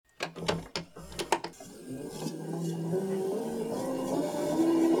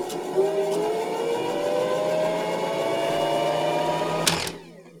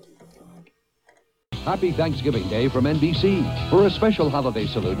Happy Thanksgiving Day from NBC. For a special holiday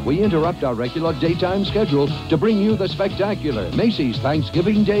salute, we interrupt our regular daytime schedule to bring you the spectacular Macy's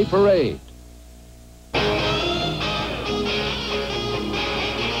Thanksgiving Day Parade.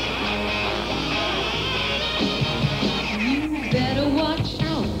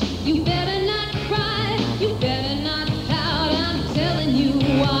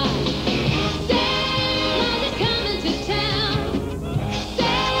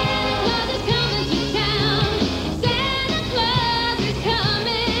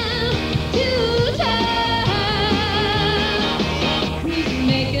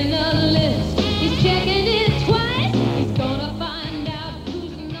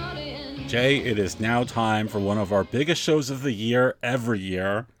 Jay, it is now time for one of our biggest shows of the year every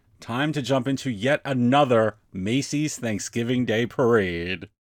year. Time to jump into yet another Macy's Thanksgiving Day Parade.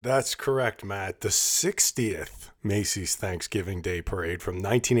 That's correct, Matt. The 60th Macy's Thanksgiving Day Parade from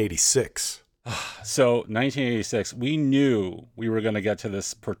 1986. So, 1986, we knew we were going to get to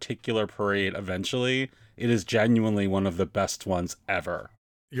this particular parade eventually. It is genuinely one of the best ones ever.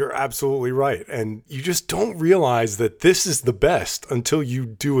 You're absolutely right. And you just don't realize that this is the best until you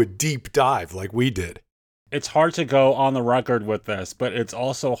do a deep dive like we did. It's hard to go on the record with this, but it's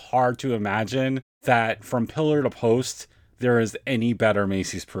also hard to imagine that from pillar to post, there is any better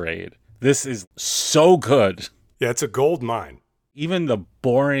Macy's parade. This is so good. Yeah, it's a gold mine. Even the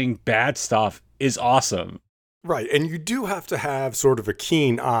boring bad stuff is awesome. Right. And you do have to have sort of a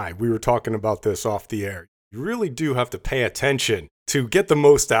keen eye. We were talking about this off the air. You really do have to pay attention to get the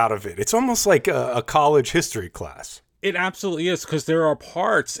most out of it. It's almost like a college history class. It absolutely is, because there are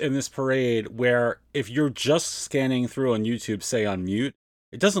parts in this parade where if you're just scanning through on YouTube, say on mute,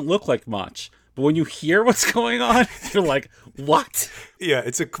 it doesn't look like much. But when you hear what's going on, you're like, what? Yeah,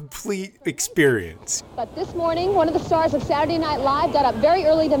 it's a complete experience. But this morning, one of the stars of Saturday Night Live got up very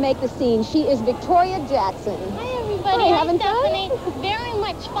early to make the scene. She is Victoria Jackson. Hi, everybody. Hi, having Stephanie. fun? Very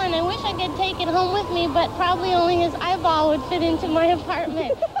much fun. I wish I could take it home with me, but probably only his eyeball would fit into my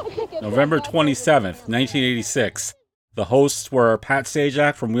apartment. November 27th, 1986. The hosts were Pat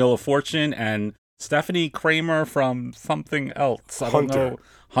Sajak from Wheel of Fortune and Stephanie Kramer from something else. I don't know.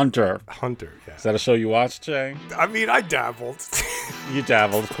 Hunter, yeah. Is that a show you watched, Jay? I mean, I dabbled. You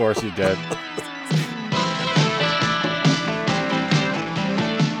dabbled, of course you did.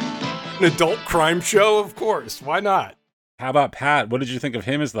 An adult crime show, of course. Why not? How about Pat? What did you think of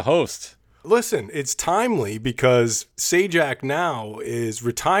him as the host? Listen, it's timely because Sajak now is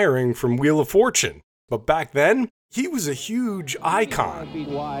retiring from Wheel of Fortune. But back then, he was a huge icon. Feet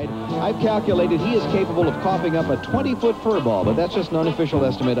wide. I've calculated he is capable of coughing up a 20-foot fur ball, but that's just an unofficial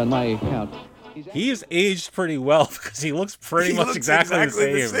estimate on my account. He is aged pretty well because he looks pretty much exactly the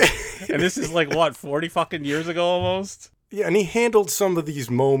same. And this is like, what, 40 fucking years ago almost? Yeah, and he handled some of these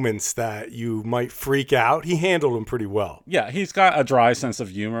moments that you might freak out. He handled them pretty well. Yeah, he's got a dry sense of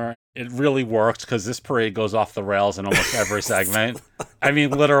humor. It really works because this parade goes off the rails in almost every segment. I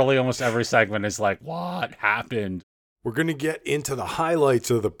mean, literally almost every segment is like, what happened? We're going to get into the highlights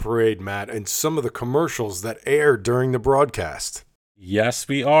of the parade, Matt, and some of the commercials that aired during the broadcast. Yes,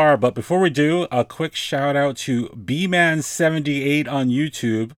 we are. But before we do, a quick shout out to B-Man78 on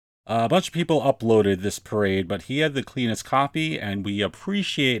YouTube. A bunch of people uploaded this parade, but he had the cleanest copy, and we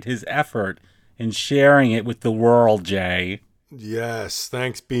appreciate his effort in sharing it with the world, Jay. Yes,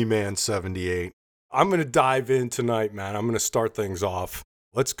 thanks, B-Man78. I'm going to dive in tonight, man. I'm going to start things off.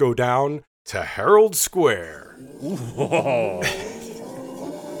 Let's go down to Herald Square. Whoa.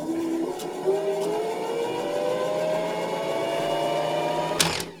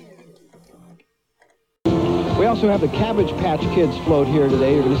 We also have the Cabbage Patch Kids float here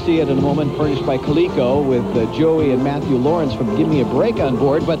today. You're going to see it in a moment, furnished by Coleco with Joey and Matthew Lawrence from Give Me a Break on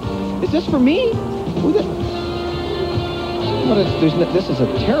board. But is this for me? This is a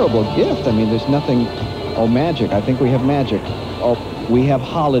terrible gift. I mean, there's nothing... Oh, magic. I think we have magic. Oh, we have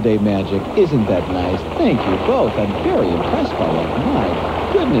holiday magic. Isn't that nice? Thank you both. I'm very impressed by that. My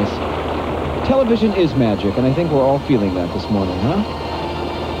goodness. Television is magic, and I think we're all feeling that this morning, huh?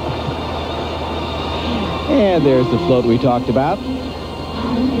 And there's the float we talked about.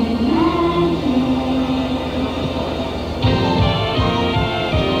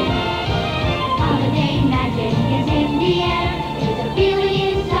 Holiday magic is in the air. It's a feeling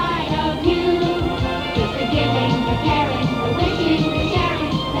inside of you. It's the giving, the caring, the wishing, the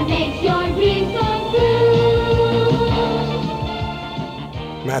sharing that makes your dreams come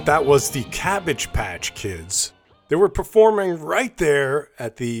true. Matt, that was the Cabbage Patch Kids. They were performing right there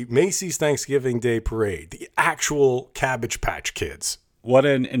at the Macy's Thanksgiving Day Parade, the actual Cabbage Patch Kids. What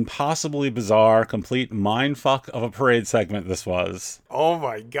an impossibly bizarre, complete mindfuck of a parade segment this was. Oh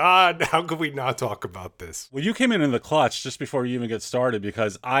my God, how could we not talk about this? Well, you came in the clutch just before you even get started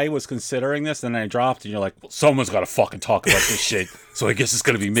because I was considering this and then I dropped and you're like, well, someone's got to fucking talk about this shit, so I guess it's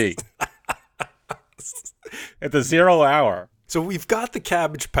going to be me. At the 0 hour. So we've got the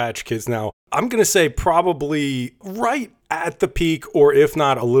Cabbage Patch Kids now. I'm going to say probably right at the peak, or if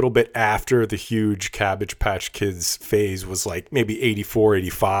not a little bit after the huge Cabbage Patch Kids phase was like maybe 84,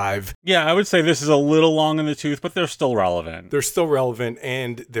 85. Yeah, I would say this is a little long in the tooth, but they're still relevant. They're still relevant,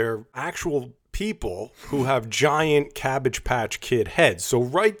 and they're actual people who have giant Cabbage Patch Kid heads. So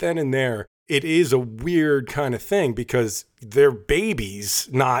right then and there, it is a weird kind of thing because they're babies,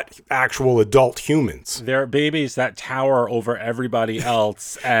 not actual adult humans. They're babies that tower over everybody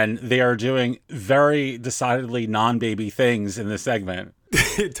else, and they are doing very decidedly non-baby things in this segment.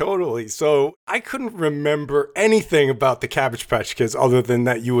 Totally. So I couldn't remember anything about the Cabbage Patch Kids other than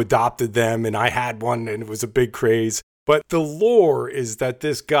that you adopted them and I had one and it was a big craze. But the lore is that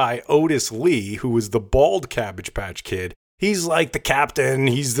this guy, Otis Lee, who was the bald Cabbage Patch Kid, he's like the captain.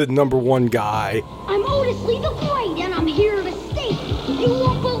 He's the number one guy. I'm Otis Lee the Great, and I'm here to state you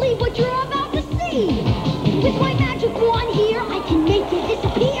won't believe what you're about to see. With my magic wand here, I can make you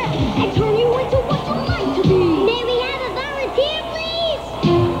disappear and turn you into what you like to be. May we have a volunteer, please?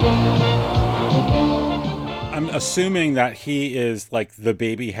 I'm assuming that he is like the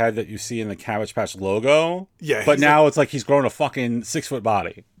baby head that you see in the Cabbage Patch logo. Yeah. But now it's like he's grown a fucking 6-foot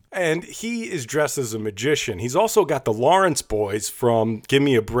body. And he is dressed as a magician. He's also got the Lawrence boys from Give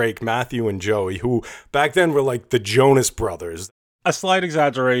Me a Break, Matthew and Joey, who back then were like the Jonas Brothers. A slight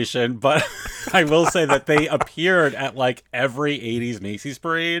exaggeration, but I will say that they appeared at like every 80s Macy's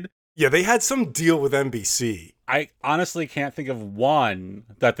parade. Yeah, they had some deal with NBC. I honestly can't think of one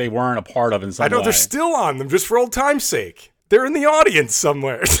that they weren't a part of in some way. I know, they're still on them just for old time's sake. They're in the audience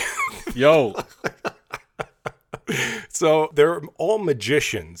somewhere. Yo. So they're all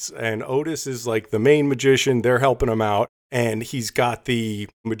magicians, and Otis is like the main magician. They're helping him out, and he's got the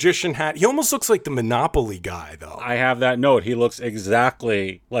magician hat. He almost looks like the Monopoly guy, though. I have that note. He looks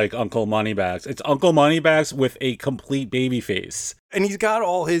exactly like Uncle Moneybags. It's Uncle Moneybags with a complete baby face. And he's got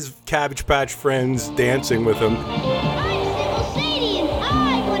all his Cabbage Patch friends dancing with him. I'm Sybil Sadie, and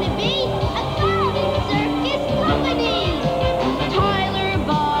I want to be a clown circus company. Tyler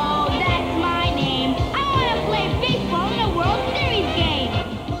Ball, that's my name. I want to play baseball in a World Series game.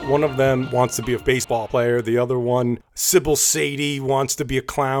 One of them wants to be a baseball player. The other one, Sybil Sadie, wants to be a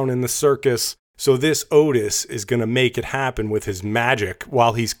clown in the circus. So this Otis is going to make it happen with his magic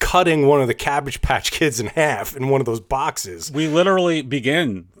while he's cutting one of the Cabbage Patch Kids in half in one of those boxes. We literally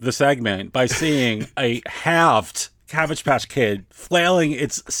begin the segment by seeing a halved Cabbage Patch Kid flailing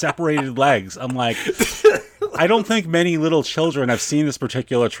its separated legs. I'm like, I don't think many little children have seen this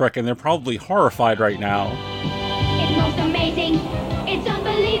particular trick, and they're probably horrified right now. It's most amazing. It's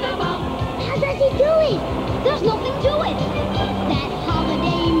unbelievable. How does he do it? There's nothing to it. That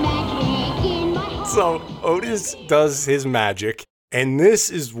holiday magic in my heart. So Otis does his magic, and this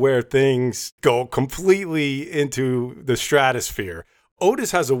is where things go completely into the stratosphere.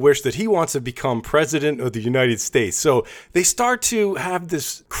 Otis has a wish that he wants to become president of the United States. So they start to have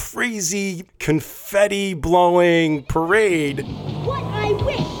this crazy confetti blowing parade. What I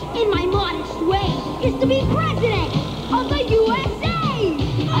wish, in my modest way, is to be president of the USA.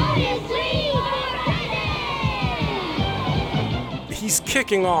 Otis Lee for president! He's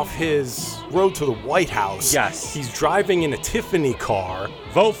kicking off his road to the White House. Yes. He's driving in a Tiffany car.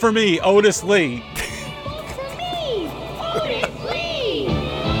 Vote for me, Otis Lee. Vote for me, Otis Lee!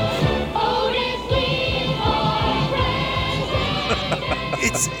 Otis Lee for president!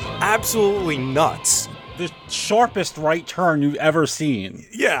 It's absolutely nuts. The sharpest right turn you've ever seen.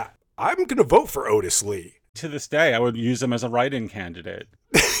 Yeah, I'm going to vote for Otis Lee. To this day, I would use him as a write-in candidate.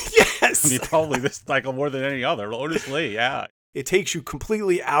 Yes. I mean, probably this cycle more than any other. Otis Lee, yeah. It takes you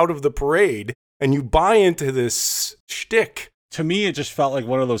completely out of the parade, and you buy into this shtick. To me, it just felt like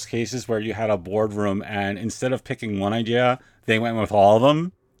one of those cases where you had a boardroom, and instead of picking one idea, they went with all of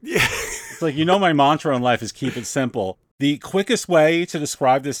them. Yeah. It's like, my mantra in life is keep it simple. The quickest way to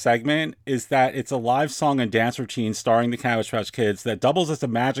describe this segment is that it's a live song and dance routine starring the Cabbage Patch Kids that doubles as a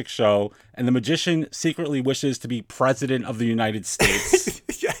magic show, and the magician secretly wishes to be president of the United States.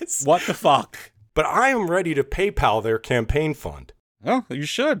 Yes. What the fuck? But I am ready to PayPal their campaign fund. Oh, you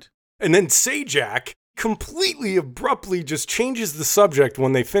should. And then Sajak completely abruptly just changes the subject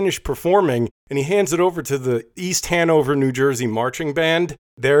when they finish performing, and he hands it over to the East Hanover, New Jersey marching band.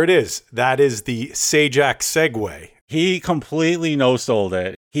 There it is. That is the Sajak segue. He completely no-sold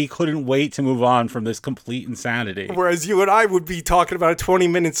it. He couldn't wait to move on from this complete insanity. Whereas you and I would be talking about it 20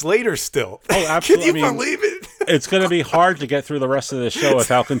 minutes later still. Oh, absolutely. Can you believe it? It's going to be hard to get through the rest of the show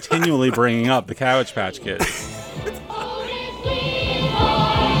without continually bringing up the Cabbage Patch Kids.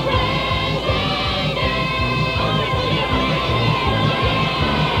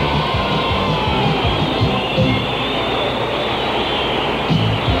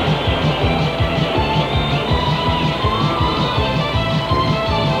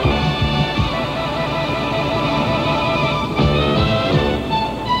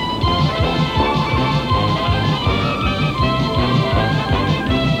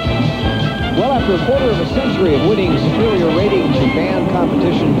 Well, after a quarter of a century of winning superior ratings in band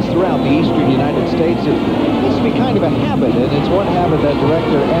competitions throughout the eastern United States, it gets to be kind of a habit, and it's one habit that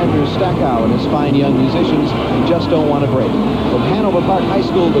director Andrew Stackow and his fine young musicians just don't want to break. From Hanover Park High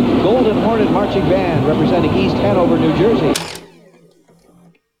School, the Golden Hornet Marching Band representing East Hanover, New Jersey.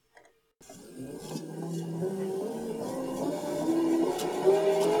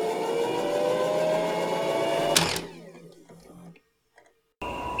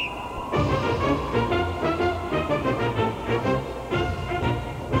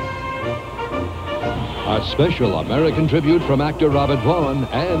 A special American tribute from actor Robert Vaughn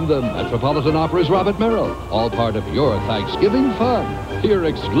and the Metropolitan Opera's Robert Merrill. All part of your Thanksgiving fun. Here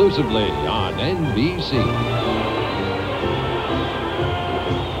exclusively on NBC.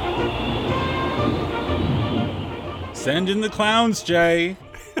 Send in the clowns, Jay.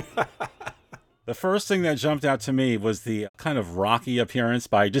 The first thing that jumped out to me was the kind of rocky appearance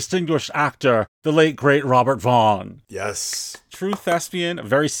by distinguished actor, the late, great Robert Vaughn. Yes. True thespian, a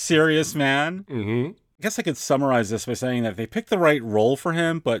very serious man. Mm-hmm. I guess I could summarize this by saying that they picked the right role for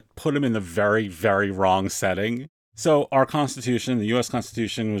him, but put him in the very, very wrong setting. So our Constitution, the U.S.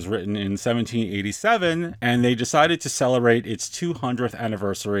 Constitution, was written in 1787, and they decided to celebrate its 200th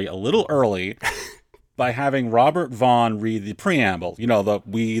anniversary a little early by having Robert Vaughn read the preamble. You know, the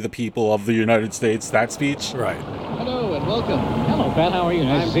 "We the people of the United States," that speech. Right. Hello and welcome. Hello, Pat. How are you?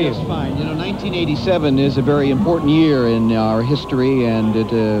 Nice to see you. I'm just fine. You know, 1987 is a very important year in our history, and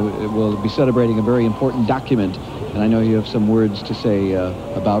it will be celebrating a very important document. And I know you have some words to say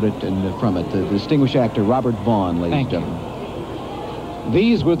about it and from it. The distinguished actor Robert Vaughn, ladies and gentlemen.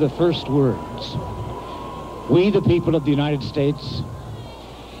 These were the first words. We, the people of the United States,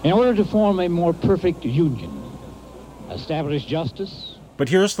 in order to form a more perfect union, establish justice. But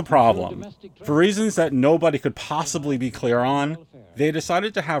here's the problem. For reasons that nobody could possibly be clear on, they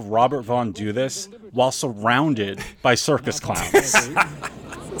decided to have Robert Vaughn do this while surrounded by circus clowns.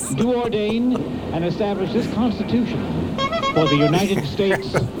 Do ordain and establish this Constitution for the United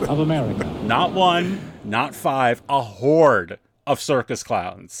States of America. Not one, not five, a horde of circus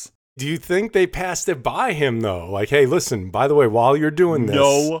clowns. Do you think they passed it by him, though? Like, hey, listen, by the way, while you're doing this...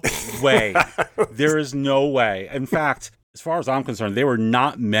 No way. There is no way. In fact, as far as I'm concerned, they were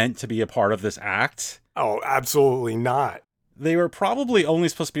not meant to be a part of this act. Oh, absolutely not. They were probably only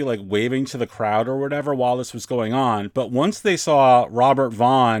supposed to be like waving to the crowd or whatever while this was going on. But once they saw Robert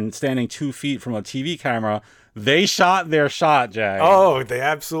Vaughn standing 2 feet from a TV camera, they shot their shot, Jay. Oh, they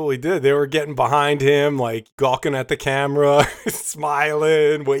absolutely did. They were getting behind him, like gawking at the camera,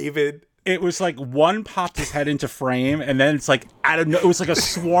 smiling, waving. It was like one popped his head into frame, and then it's like, I don't know, it was like a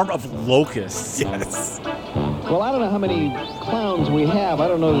swarm of locusts. Yes. Well, I don't know how many clowns we have. I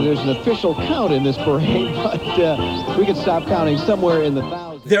don't know that there's an official count in this parade, but we could stop counting somewhere in the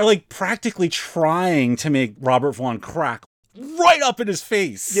thousands. They're like practically trying to make Robert Vaughn crack right up in his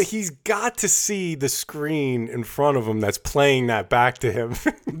face. Yeah, he's got to see the screen in front of him that's playing that back to him.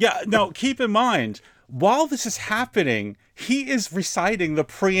 Yeah, no, keep in mind, while this is happening, he is reciting the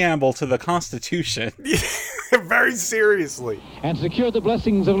preamble to the Constitution. Very seriously. And secure the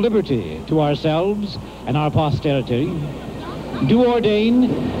blessings of liberty to ourselves and our posterity. Do ordain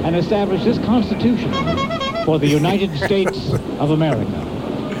and establish this Constitution for the United States of America.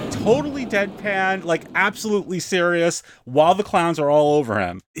 Totally deadpan, like absolutely serious, while the clowns are all over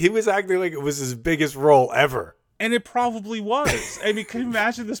him. He was acting like it was his biggest role ever. And it probably was. I mean, can you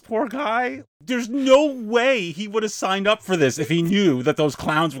imagine this poor guy? There's no way he would have signed up for this if he knew that those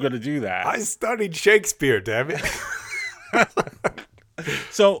clowns were going to do that. I studied Shakespeare, damn it.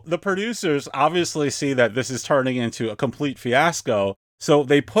 So the producers obviously see that this is turning into a complete fiasco. So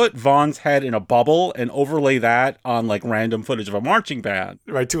they put Vaughn's head in a bubble and overlay that on like random footage of a marching band.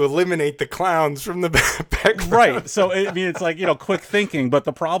 Right, to eliminate the clowns from the background. Right. So, I mean, it's like, you know, quick thinking. But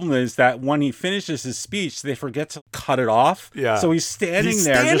the problem is that when he finishes his speech, they forget to cut it off. Yeah. So he's standing He's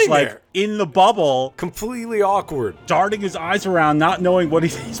there, standing just like there. in the bubble. Completely awkward. Darting his eyes around, not knowing what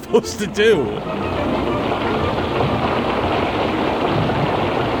he's supposed to do.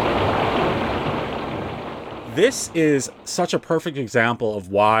 This is such a perfect example of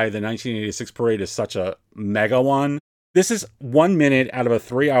why the 1986 parade is such a mega one. This is 1 minute out of a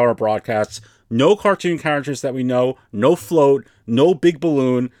 3-hour broadcast. No cartoon characters that we know, no float, no big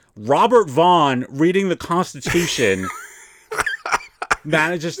balloon. Robert Vaughn reading the Constitution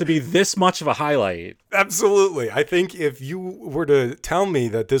manages to be this much of a highlight. Absolutely. I think if you were to tell me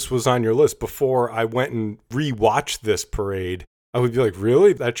that this was on your list before I went and rewatched this parade, I would be like,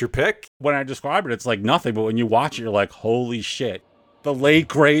 really? That's your pick? When I describe it, it's like nothing, but when you watch it, you're like, holy shit. The late,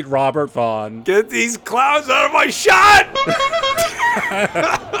 great Robert Vaughn. Get these clowns out of my shot!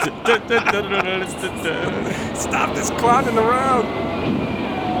 Stop this clowning around.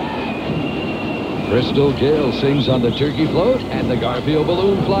 Crystal Gayle sings on the turkey float, and the Garfield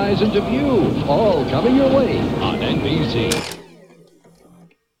balloon flies into view. All coming your way on NBC.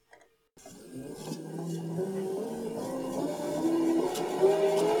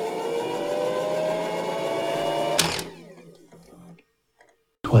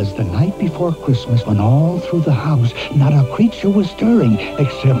 Was the night before Christmas when all through the house not a creature was stirring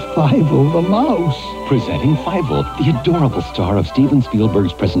except Fievel the mouse. Presenting Fievel, the adorable star of Steven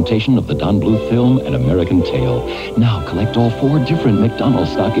Spielberg's presentation of the Don Bluth film An American Tail. Now collect all 4 different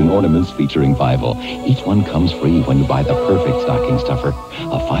McDonald's stocking ornaments featuring Fievel. Each one comes free when you buy the perfect stocking stuffer.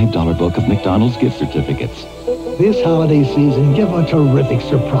 A $5 book of McDonald's gift certificates. This holiday season, give a terrific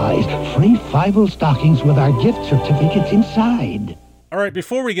surprise. Free Fievel stockings with our gift certificates inside. All right,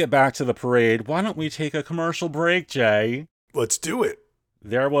 before we get back to the parade, why don't we take a commercial break, Jay? Let's do it.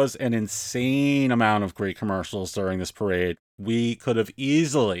 There was an insane amount of great commercials during this parade. We could have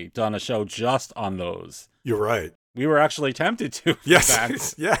easily done a show just on those. You're right. We were actually tempted to.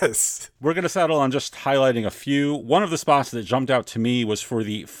 Yes, yes. We're going to settle on just highlighting a few. One of the spots that jumped out to me was for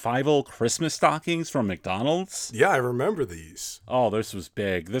the Fievel Christmas stockings from McDonald's. Yeah, I remember these. Oh, this was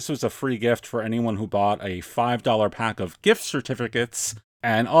big. This was a free gift for anyone who bought a $5 pack of gift certificates.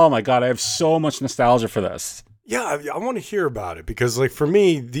 And oh my God, I have so much nostalgia for this. Yeah, I want to hear about it because, like, for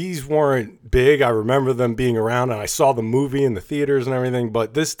me, these weren't big. I remember them being around and I saw the movie in the theaters and everything,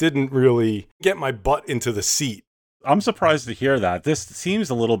 but this didn't really get my butt into the seat. I'm surprised to hear that. This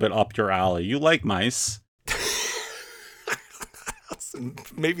seems a little bit up your alley. You like mice.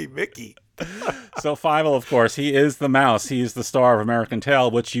 Maybe Mickey. So Fievel, of course, he is the mouse. He's the star of American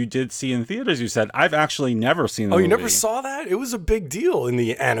Tail, which you did see in theaters, you said. I've actually never seen the movie. Oh, you never saw that? It was a big deal in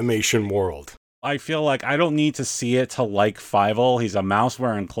the animation world. I feel like I don't need to see it to like Fievel. He's a mouse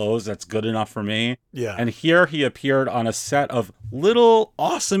wearing clothes. That's good enough for me. Yeah. And here he appeared on a set of little,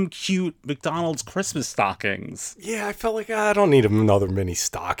 awesome, cute McDonald's Christmas stockings. Yeah, I felt like I don't need another mini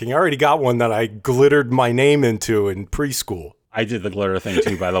stocking. I already got one that I glittered my name into in preschool. I did the glitter thing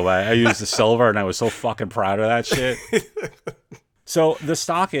too, by the way. I used the silver and I was so fucking proud of that shit. So the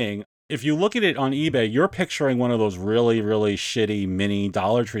stocking, if you look at it on eBay, you're picturing one of those really, really shitty mini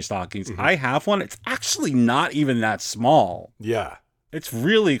Dollar Tree stockings. Mm-hmm. I have one. It's actually not even that small. Yeah. It's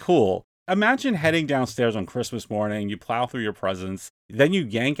really cool. Imagine heading downstairs on Christmas morning, you plow through your presents, then you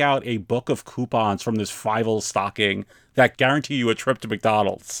yank out a book of coupons from this Fievel stocking that guarantee you a trip to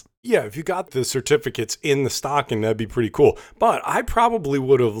McDonald's. Yeah, if you got the certificates in the stocking, that'd be pretty cool. But I probably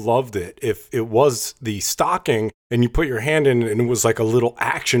would have loved it if it was the stocking and you put your hand in it and it was like a little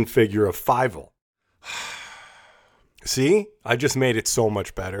action figure of Fievel. See? I just made it so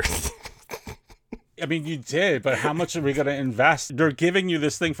much better. I mean, you did, but how much are we going to invest? They're giving you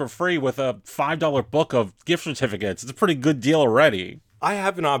this thing for free with a $5 book of gift certificates. It's a pretty good deal already. I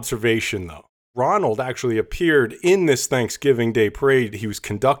have an observation, though. Ronald actually appeared in this Thanksgiving Day parade. He was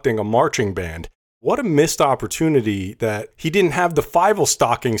conducting a marching band. What a missed opportunity that he didn't have the Fievel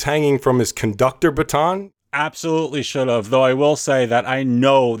stockings hanging from his conductor baton. Absolutely should have, though I will say that I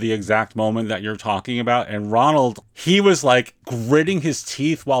know the exact moment that you're talking about, and Ronald, he was like gritting his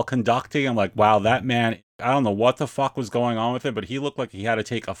teeth while conducting. I'm like, wow, that man, I don't know what the fuck was going on with it, but he looked like he had to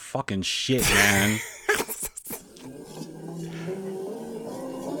take a fucking shit, man.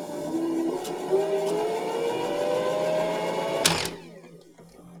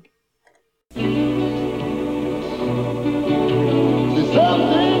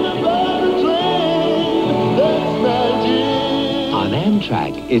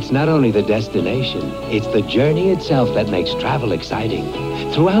 It's not only the destination, it's the journey itself that makes travel exciting.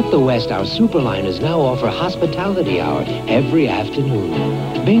 Throughout the West, our Superliners now offer hospitality hour every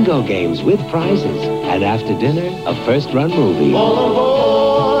afternoon. Bingo games with prizes, and after dinner, a first-run movie. All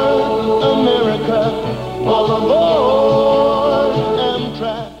aboard, America, all aboard,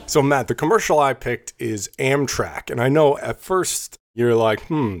 Amtrak. So, Matt, the commercial I picked is Amtrak, and I know at first you're like,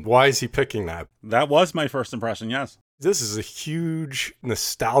 why is he picking that? That was my first impression, yes. This is a huge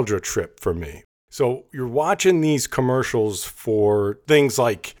nostalgia trip for me. So you're watching these commercials for things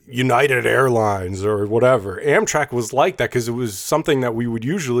like United Airlines or whatever. Amtrak was like that because it was something that we would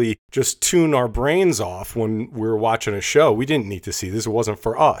usually just tune our brains off when we were watching a show. We didn't need to see this. It wasn't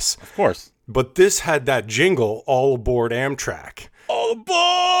for us. Of course. But this had that jingle, all aboard Amtrak. All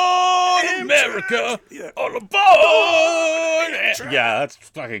aboard America! Yeah. All aboard! Yeah, that's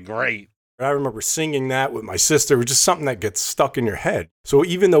fucking great. I remember singing that with my sister. It was just something that gets stuck in your head. So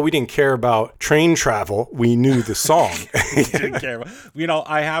even though we didn't care about train travel, we knew the song. Didn't care. You know,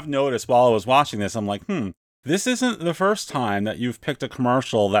 I have noticed while I was watching this, I'm like, this isn't the first time that you've picked a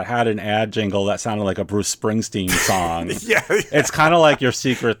commercial that had an ad jingle that sounded like a Bruce Springsteen song. Yeah. It's kind of like your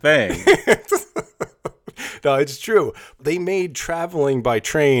secret thing. No, it's true. They made traveling by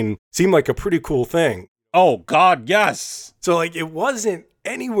train seem like a pretty cool thing. Oh, God, yes. So, like, it wasn't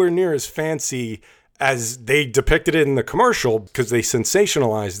anywhere near as fancy as they depicted it in the commercial because they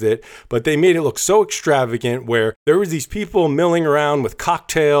sensationalized it, but they made it look so extravagant where there was these people milling around with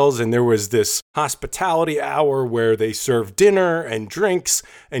cocktails and there was this hospitality hour where they served dinner and drinks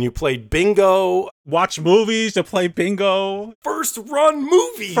and you played bingo. Watch movies to play bingo. First run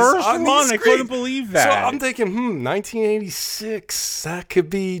movies. First on run. the I couldn't believe that. So I'm thinking, 1986, that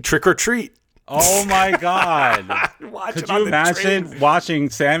could be Trick or Treat. Oh my God. Could you imagine watching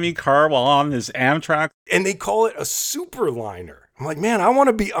Sammy Kerr while on this Amtrak? And they call it a superliner. I'm like, man, I want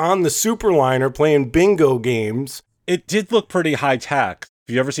to be on the superliner playing bingo games. It did look pretty high tech.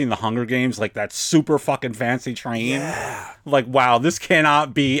 Have you ever seen the Hunger Games? Like that super fucking fancy train? Yeah. Like, wow, this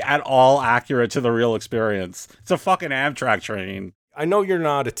cannot be at all accurate to the real experience. It's a fucking Amtrak train. I know you're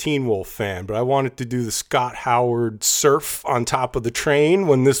not a Teen Wolf fan, but I wanted to do the Scott Howard surf on top of the train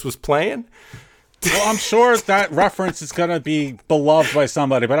when this was playing. Well, I'm sure that reference is going to be beloved by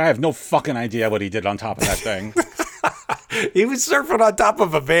somebody, but I have no fucking idea what he did on top of that thing. He was surfing on top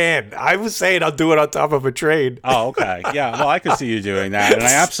of a van. I was saying I'll do it on top of a train. Oh, okay. Yeah, well, I could see you doing that. And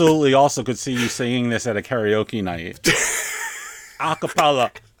I absolutely also could see you singing this at a karaoke night.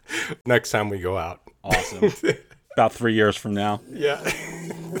 Acapella. Next time we go out. Awesome. About 3 years from now. Yeah.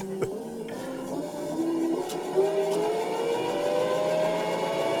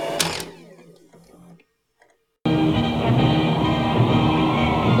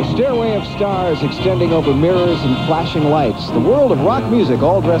 A stairway of stars extending over mirrors and flashing lights. The world of rock music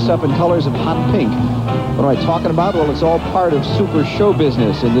all dressed up in colors of hot pink. What am I talking about? Well, it's all part of super show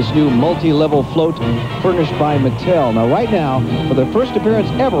business in this new multi-level float furnished by Mattel. Now, right now, for their first appearance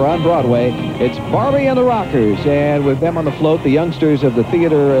ever on Broadway, it's Barbie and the Rockers. And with them on the float, the youngsters of the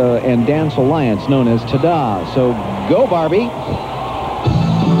Theater and Dance Alliance, known as TADA. So, go, Barbie.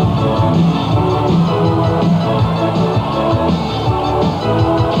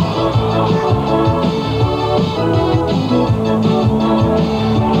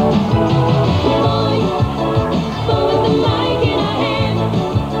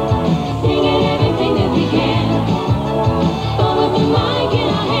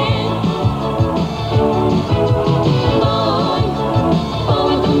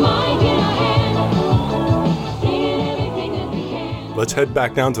 Let's head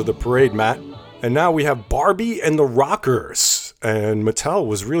back down to the parade, Matt. And now we have Barbie and the Rockers. And Mattel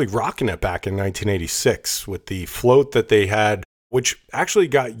was really rocking it back in 1986 with the float that they had, which actually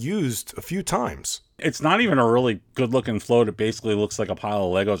got used a few times. It's not even a really good-looking float. It basically looks like a pile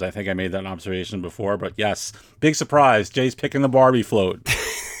of Legos. I think I made that observation before. But yes, big surprise. Jay's picking the Barbie float.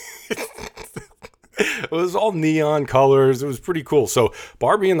 It was all neon colors. It was pretty cool. So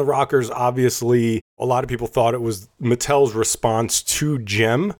Barbie and the Rockers, obviously, a lot of people thought it was Mattel's response to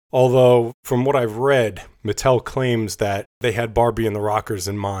Gem. Although, from what I've read, Mattel claims that they had Barbie and the Rockers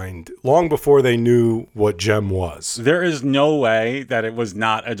in mind long before they knew what Gem was. There is no way that it was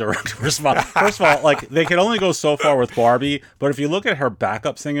not a direct response. First of all, like, they could only go so far with Barbie, but if you look at her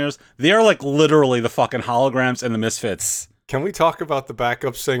backup singers, they are like literally the fucking holograms and the Misfits. Can we talk about the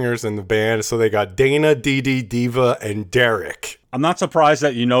backup singers in the band? So they got Dana, Dee Dee, Diva, and Derek. I'm not surprised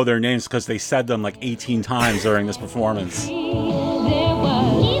that you know their names because they said them like 18 times during this performance.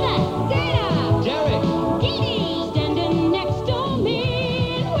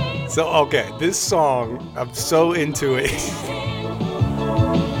 So, okay, this song, I'm so into it.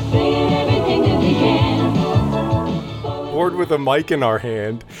 Bored with a mic in our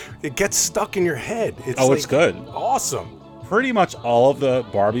hand, it gets stuck in your head. It's good. Awesome. Pretty much all of the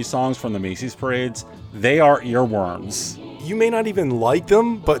Barbie songs from the Macy's parades, they are earworms. You may not even like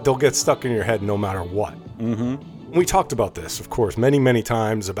them, but they'll get stuck in your head no matter what. Mm-hmm. We talked about this, of course, many, many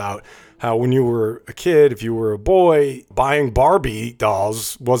times about how when you were a kid, if you were a boy, buying Barbie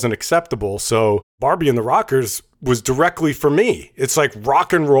dolls wasn't acceptable. So Barbie and the Rockers was directly for me. It's like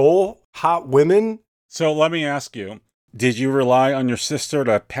rock and roll hot women. So let me ask you, did you rely on your sister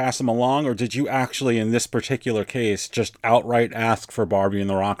to pass them along, or did you actually, in this particular case, just outright ask for Barbie and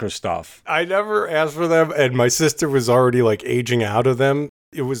the Rocker stuff? I never asked for them, and my sister was already like aging out of them.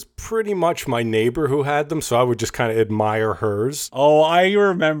 It was pretty much my neighbor who had them, so I would just kind of admire hers. Oh, I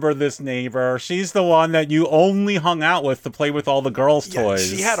remember this neighbor. She's the one that you only hung out with to play with all the girls' toys.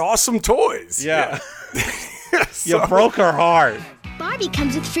 She had awesome toys. Yeah. You broke her heart. Barbie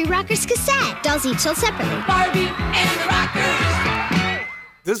comes with free Rockers cassette. Dolls each sold separately. Barbie and the Rockers.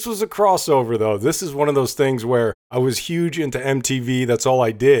 This was a crossover, though. This is one of those things where I was huge into MTV. That's all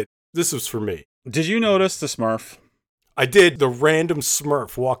I did. This was for me. Did you notice the Smurf? I did. The random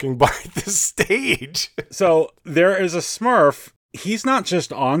Smurf walking by the stage. So there is a Smurf. He's not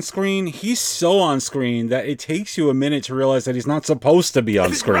just on screen. He's so on screen that it takes you a minute to realize that he's not supposed to be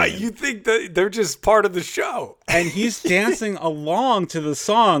on screen. Right. You think that they're just part of the show. And he's dancing along to the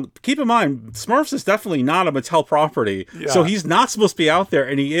song. Keep in mind, Smurfs is definitely not a Mattel property. Yeah. So he's not supposed to be out there,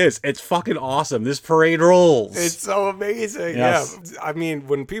 and he is. It's fucking awesome. This parade rules. It's so amazing. Yes. Yeah. I mean,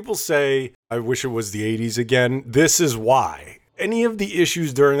 when people say, I wish it was the 80s again, this is why. Any of the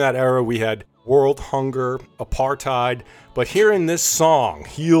issues during that era, we had world hunger, apartheid, but hearing this song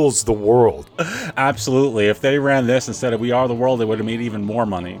heals the world. Absolutely. If they ran this instead of We Are the World, they would have made even more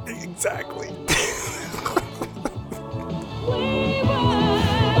money. Exactly.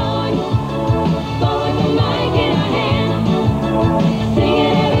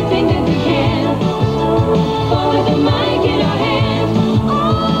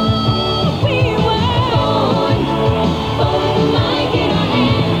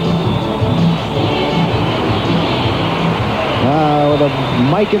 With a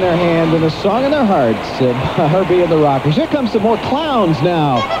mic in their hand and a song in their hearts, Herbie and the Rockers. Here comes some more clowns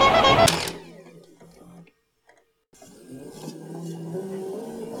now.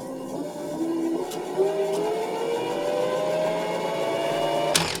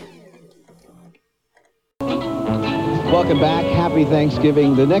 Welcome back. Happy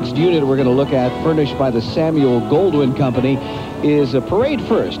Thanksgiving. The next unit we're going to look at, furnished by the Samuel Goldwyn Company, is a parade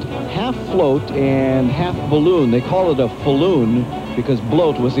first. Half float and half balloon. They call it a falloon because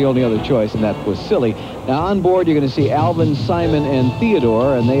bloat was the only other choice, and that was silly. Now, on board, you're going to see Alvin, Simon, and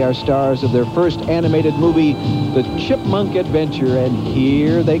Theodore, and they are stars of their first animated movie, The Chipmunk Adventure, and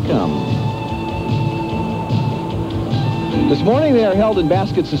here they come. This morning, they are held in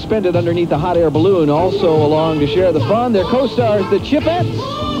baskets suspended underneath the hot air balloon. Also along to share the fun, their co-stars, the Chipettes.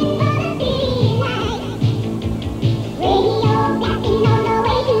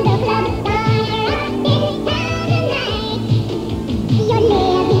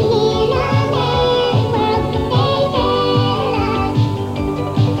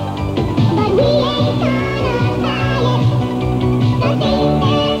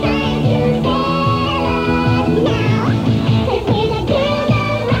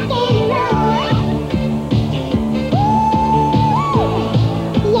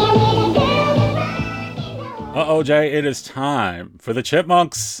 Uh-oh, Jay, it is time for the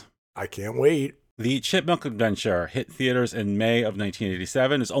Chipmunks. I can't wait. The Chipmunk Adventure hit theaters in May of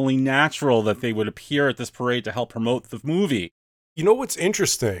 1987. It's only natural that they would appear at this parade to help promote the movie. You know what's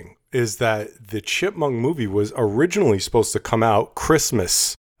interesting is that the Chipmunk movie was originally supposed to come out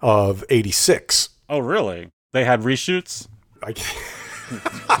Christmas of 86. Oh, really? They had reshoots? The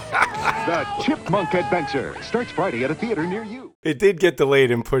Chipmunk Adventure starts Friday at a theater near you. It did get delayed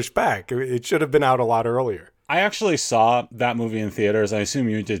and pushed back. It should have been out a lot earlier. I actually saw that movie in theaters. I assume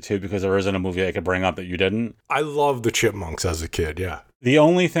you did too, because there isn't a movie I could bring up that you didn't. I loved the Chipmunks as a kid, yeah. The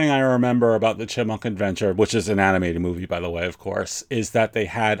only thing I remember about the Chipmunk Adventure, which is an animated movie, by the way, of course, is that they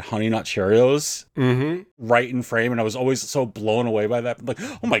had Honey Nut Cheerios right in frame, and I was always so blown away by that. Like,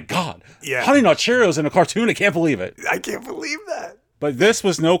 oh my God, Honey Nut Cheerios in a cartoon, I can't believe it. I can't believe that. But this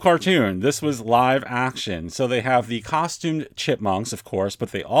was no cartoon. This was live action. So they have the costumed chipmunks, of course,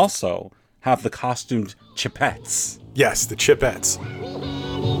 but they also have the costumed Chipettes. Yes, the Chipettes.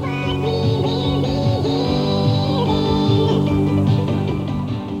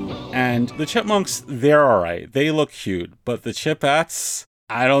 And the chipmunks, they're all right. They look cute. But the Chipettes,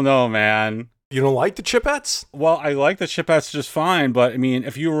 I don't know, man. You don't like the Chipettes? Well, I like the Chipettes just fine, but I mean,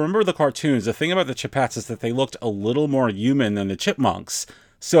 if you remember the cartoons, the thing about the Chipettes is that they looked a little more human than the chipmunks.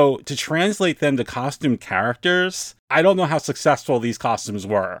 So to translate them to costume characters, I don't know how successful these costumes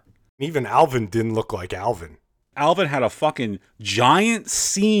were. Even Alvin didn't look like Alvin. Alvin had a fucking giant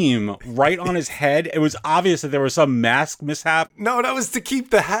seam right on his head. It was obvious that there was some mask mishap. No, that was to keep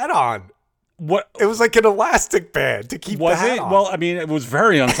the hat on. What? It was like an elastic band to keep the hat on. Well, I mean, it was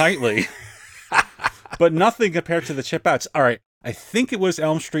very unsightly. But nothing compared to the Chipettes. All right, I think it was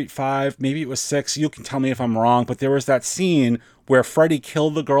Elm Street 5, maybe it was 6, you can tell me if I'm wrong, but there was that scene where Freddy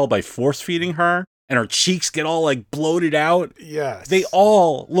killed the girl by force-feeding her, and her cheeks get all, like, bloated out. Yes. They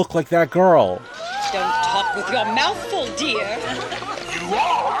all look like that girl. Don't talk with your mouth full, dear. You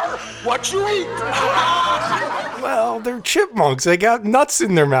are what you eat. Well, they're chipmunks. They got nuts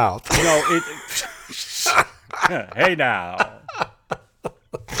in their mouth. No, it... Hey, now.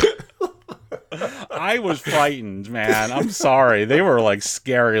 I was frightened, man. I'm sorry. They were like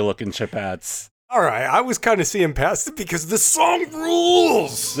scary looking chipettes. All right, I was kind of seeing past it because the song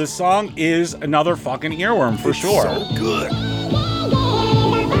rules. The song is another fucking earworm for sure. So good.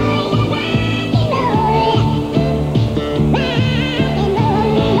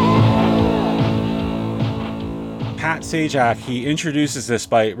 Pat Sajak, he introduces this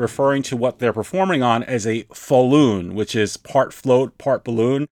by referring to what they're performing on as a falloon, which is part float, part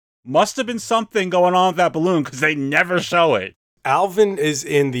balloon. Must have been something going on with that balloon because they never show it. Alvin is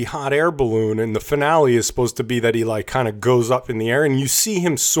in the hot air balloon, and the finale is supposed to be that he like kind of goes up in the air, and you see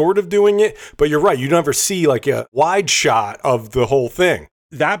him sort of doing it, but you're right, you never see like a wide shot of the whole thing.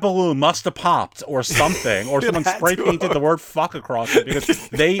 That balloon must have popped or something, or someone spray painted the word fuck across it because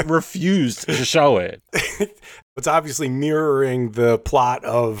they refused to show it. It's obviously mirroring the plot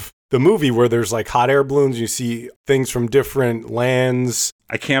of the movie where there's like hot air balloons, you see things from different lands.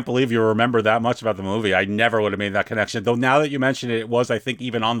 I can't believe you remember that much about the movie. I never would have made that connection. Though now that you mention it, it was, I think,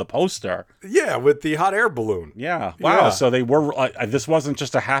 even on the poster. Yeah, with the hot air balloon. Yeah. Wow. Yeah. So they were, this wasn't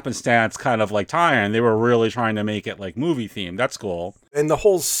just a happenstance kind of like tie-in. They were really trying to make it like movie themed. That's cool. And the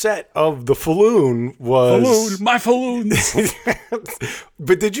whole set of the falloon was... Falloon, my falloons!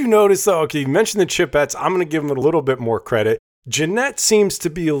 But did you notice, though, okay, you mentioned the Chipettes. I'm going to give them a little bit more credit. Jeanette seems to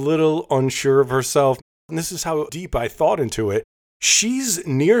be a little unsure of herself. And this is how deep I thought into it. She's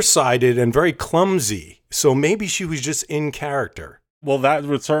nearsighted and very clumsy, so maybe she was just in character. Well, that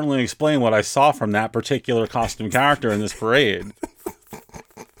would certainly explain what I saw from that particular costume character in this parade.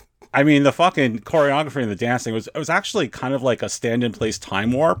 I mean, the fucking choreography and the dancing it was actually kind of like a stand-in-place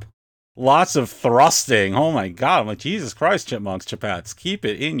time warp. Lots of thrusting. Oh my god, I'm like, Jesus Christ, chipmunks, chipettes, keep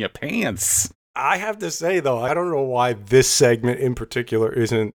it in your pants. I have to say, though, I don't know why this segment in particular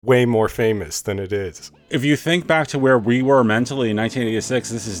isn't way more famous than it is. If you think back to where we were mentally in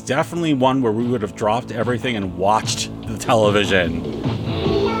 1986, this is definitely one where we would have dropped everything and watched the television.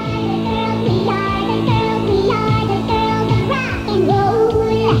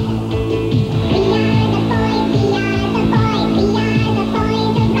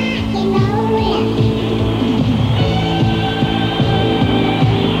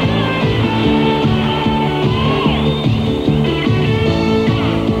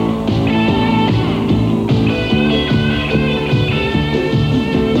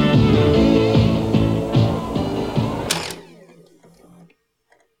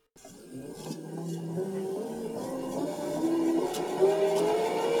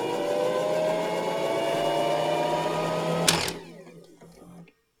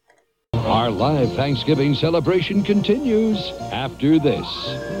 Our live Thanksgiving celebration continues after this.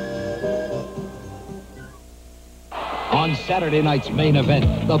 On Saturday night's main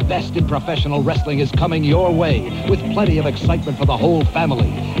event, the best in professional wrestling is coming your way with plenty of excitement for the whole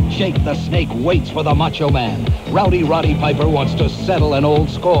family. Jake the Snake waits for the Macho Man. Rowdy Roddy Piper wants to settle an old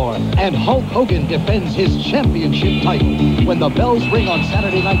score. And Hulk Hogan defends his championship title. When the bells ring on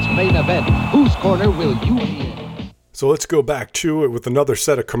Saturday night's main event, whose corner will you be in? So let's go back to it with another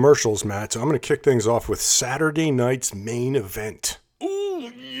set of commercials, Matt. So I'm going to kick things off with Saturday night's main event.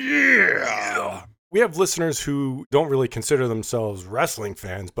 Ooh, yeah! We have listeners who don't really consider themselves wrestling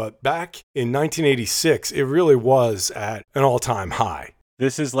fans, but back in 1986, it really was at an all-time high.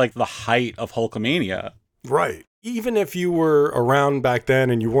 This is like the height of Hulkamania. Right. Even if you were around back then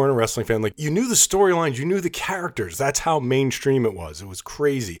and you weren't a wrestling fan, like you knew the storylines, you knew the characters. That's how mainstream it was. It was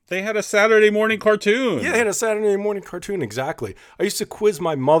crazy. They had a Saturday morning cartoon. Yeah, they had a Saturday morning cartoon, exactly. I used to quiz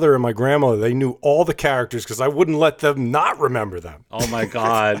my mother and my grandmother. They knew all the characters because I wouldn't let them not remember them. Oh my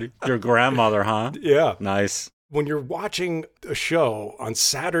God. Your grandmother, huh? Yeah. Nice. When you're watching a show on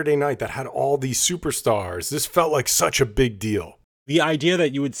Saturday night that had all these superstars, this felt like such a big deal. The idea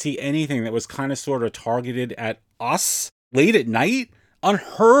that you would see anything that was kind of sort of targeted at us late at night,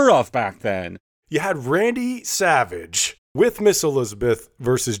 unheard of back then. You had Randy Savage with Miss Elizabeth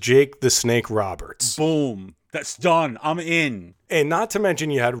versus Jake the Snake Roberts. Boom. That's done. I'm in. And not to mention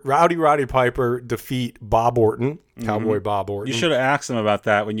you had Rowdy Roddy Piper defeat Bob Orton, Cowboy Bob Orton. You should have asked him about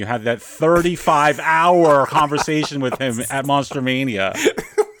that when you had that 35-hour conversation with him at Monster Mania.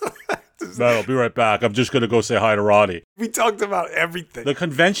 I'll be right back. I'm just going to go say hi to Roddy. We talked about everything. The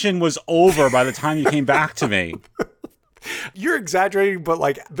convention was over by the time you came back to me. You're exaggerating, but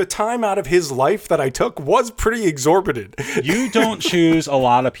like the time out of his life that I took was pretty exorbitant. You don't choose a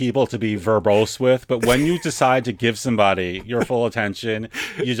lot of people to be verbose with, but when you decide to give somebody your full attention,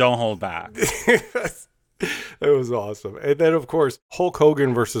 you don't hold back. It was awesome. And then, of course, Hulk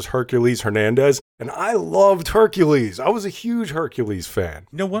Hogan versus Hercules Hernandez. And I loved Hercules. I was a huge Hercules fan.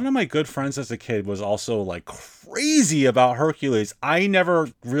 You know, one of my good friends as a kid was also like crazy about Hercules. I never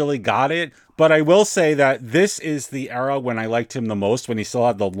really got it, but I will say that this is the era when I liked him the most, when he still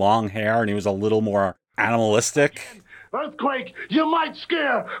had the long hair and he was a little more animalistic. Earthquake, you might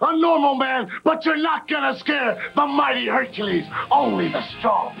scare a normal man, but you're not gonna scare the mighty Hercules. Only the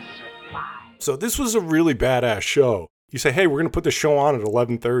strong. So this was a really badass show. You say, hey, we're going to put the show on at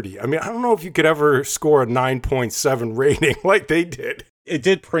 11:30. I mean, I don't know if you could ever score a 9.7 rating like they did. It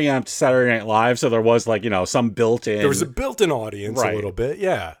did preempt Saturday Night Live, so there was like, you know, some built-in... There was a built-in audience a little bit,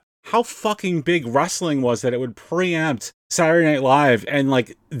 yeah. How fucking big wrestling was that it would preempt Saturday Night Live, and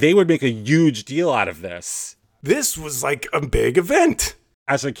like, they would make a huge deal out of this. This was like a big event.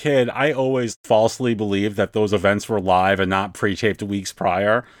 As a kid, I always falsely believed that those events were live and not pre-taped weeks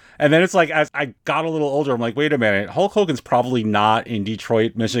prior. And then it's like, as I got a little older, I'm like, wait a minute, Hulk Hogan's probably not in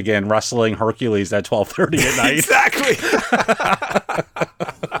Detroit, Michigan, wrestling Hercules at 12:30 at night. Exactly.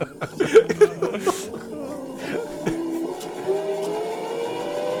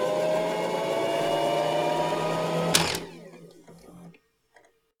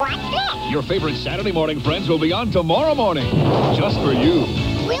 Your favorite Saturday morning friends will be on tomorrow morning, just for you.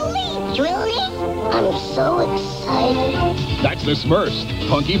 Really? I'm so excited. That's the Smurfs,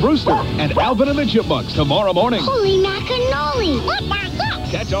 Punky Brewster, and Alvin and the Chipmunks tomorrow morning. Holy macaroni!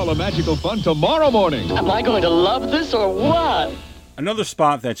 Catch all the magical fun tomorrow morning. Am I going to love this or what? Another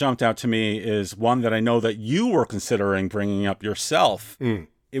spot that jumped out to me is one that I know that you were considering bringing up yourself.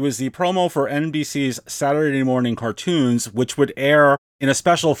 It was the promo for NBC's Saturday morning cartoons, which would air in a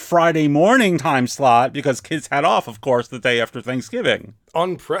special Friday morning time slot because kids had off, of course, the day after Thanksgiving.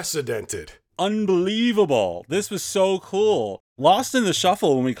 Unprecedented. Unbelievable. This was so cool. Lost in the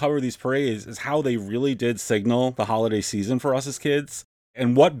shuffle when we cover these parades is how they really did signal the holiday season for us as kids.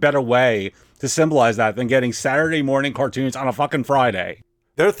 And what better way to symbolize that than getting Saturday morning cartoons on a fucking Friday?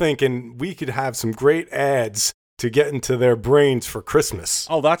 They're thinking we could have some great ads to get into their brains for Christmas.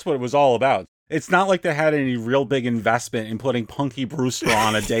 Oh, that's what it was all about. It's not like they had any real big investment in putting Punky Brewster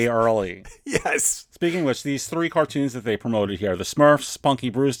on a day early. Yes. Speaking of which, these three cartoons that they promoted here, the Smurfs, Punky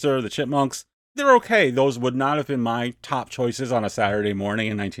Brewster, the Chipmunks, they're okay. Those would not have been my top choices on a Saturday morning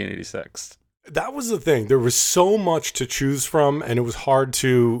in 1986. That was the thing. There was so much to choose from, and it was hard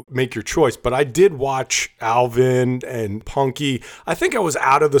to make your choice. But I did watch Alvin and Punky. I think I was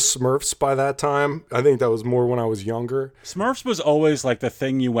out of the Smurfs by that time. I think that was more when I was younger. Smurfs was always like the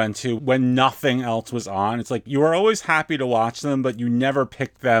thing you went to when nothing else was on. It's like you were always happy to watch them, but you never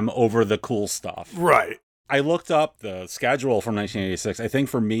picked them over the cool stuff. Right. I looked up the schedule from 1986. I think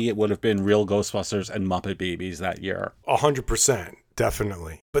for me, it would have been Real Ghostbusters and Muppet Babies that year. 100%.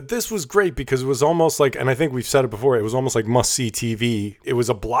 Definitely. But this was great because it was almost like, and I think we've said it before, it was almost like must-see TV. It was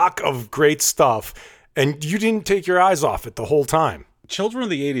a block of great stuff, and you didn't take your eyes off it the whole time. Children of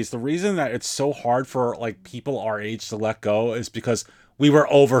the 80s, the reason that it's so hard for like people our age to let go is because we were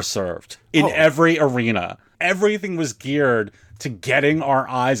overserved in every arena. Everything was geared to getting our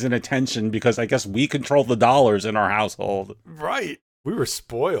eyes and attention because I guess we controlled the dollars in our household. Right. We were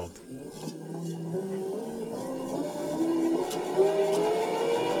spoiled.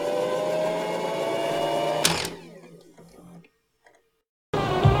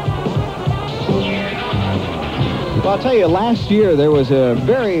 Well, I'll tell you, last year there was a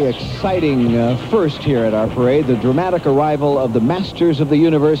very exciting first here at our parade, the dramatic arrival of the Masters of the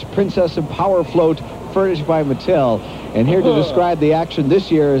Universe Princess of Power Float, furnished by Mattel. And here to describe the action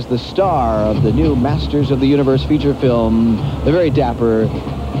this year is the star of the new Masters of the Universe feature film, the very dapper,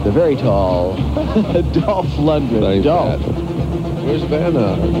 the very tall, Dolph Lundgren. Nice Dolph. Where's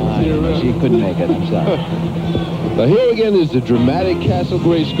Vanna? She couldn't make it, I'm sorry. Now here again is the dramatic Castle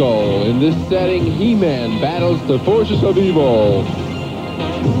Grayskull. In this setting, He-Man battles the forces of evil.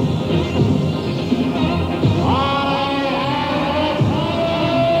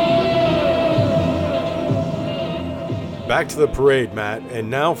 Back to the parade, Matt, and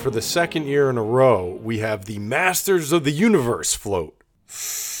now for the second year in a row, we have the Masters of the Universe float.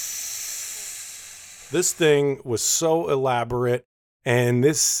 This thing was so elaborate, and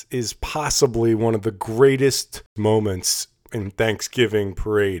this is possibly one of the greatest moments in Thanksgiving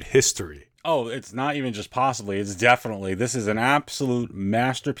parade history. Oh, it's not even just possibly, it's definitely. This is an absolute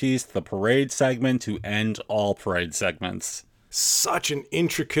masterpiece, the parade segment to end all parade segments. such an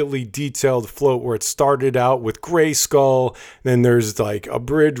intricately detailed float where it started out with Grayskull, then there's like a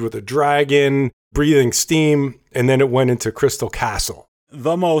bridge with a dragon breathing steam, and then it went into Crystal Castle.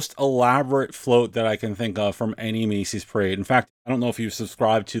 The most elaborate float that I can think of from any Macy's parade. In fact, I don't know if you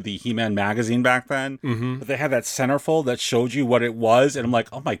subscribed to the He-Man magazine back then, but they had that centerfold that showed you what it was, and I'm like,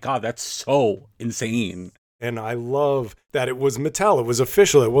 oh my God, that's so insane. And I love that it was Mattel. It was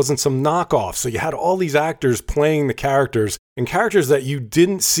official. It wasn't some knockoff. So you had all these actors playing the characters, and characters that you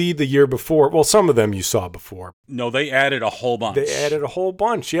didn't see the year before. Well, some of them you saw before. No, they added a whole bunch. They added a whole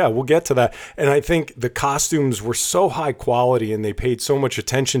bunch. Yeah, we'll get to that. And I think the costumes were so high quality and they paid so much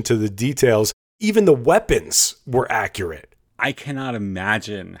attention to the details. Even the weapons were accurate. I cannot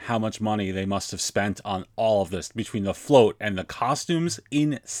imagine how much money they must have spent on all of this between the float and the costumes.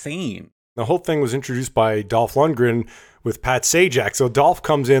 Insane. The whole thing was introduced by Dolph Lundgren with Pat Sajak. So Dolph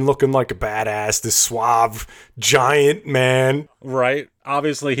comes in looking like a badass, this suave, giant man. Right.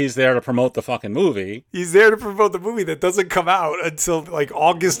 Obviously, he's there to promote the fucking movie. He's there to promote the movie that doesn't come out until like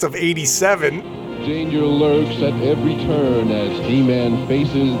August of '87. Danger lurks at every turn as He-Man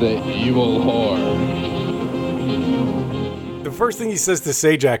faces the evil horde. The first thing he says to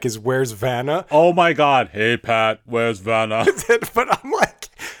Sajak is, "Where's Vanna?" Oh my God. Hey, Pat, where's Vanna? But I'm like,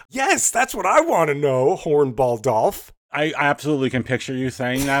 yes, that's what I want to know, Hornball Dolph. I absolutely can picture you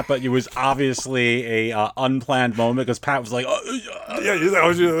saying that, but it was obviously a unplanned moment because Pat was like,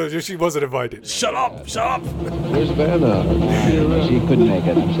 she wasn't invited. Shut up. Where's Vanna? She couldn't make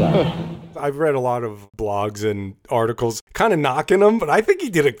it. I'm sorry. I've read a lot of blogs and articles kind of knocking him, but I think he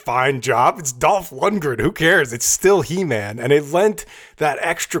did a fine job. It's Dolph Lundgren. Who cares? It's still He-Man. And it lent that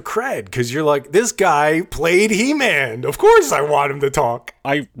extra cred because you're like, this guy played He-Man. Of course I want him to talk.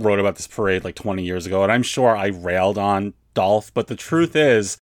 I wrote about this parade like 20 years ago, and I'm sure I railed on Dolph, but the truth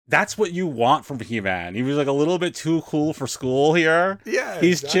is, that's what you want from He-Man. He was like a little bit too cool for school here. Yeah,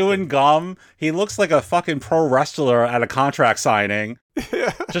 he's exactly. chewing gum. He looks like a fucking pro wrestler at a contract signing.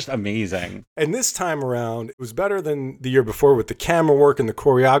 Yeah. Just amazing. And this time around, it was better than the year before with the camera work and the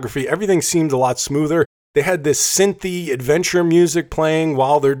choreography. Everything seemed a lot smoother. They had this synthy adventure music playing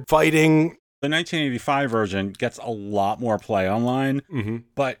while they're fighting. The 1985 version gets a lot more play online,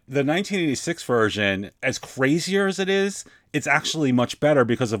 but the 1986 version, as crazier as it is, it's actually much better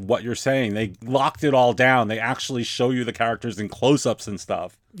because of what you're saying. They locked it all down. They actually show you the characters in close-ups and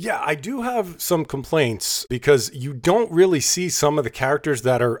stuff. Yeah, I do have some complaints because you don't really see some of the characters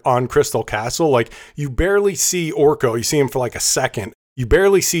that are on Crystal Castle. Like, you barely see Orko. You see him for like a second. You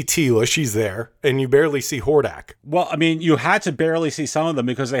barely see Teela, she's there, and you barely see Hordak. Well, I mean, you had to barely see some of them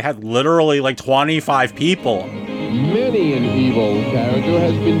because they had literally like 25 people. Many an evil character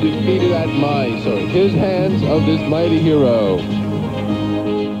has been defeated at his hands of this mighty hero.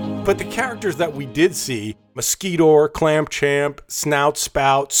 But the characters that we did see, Mosquitor, Clamp Champ, Snout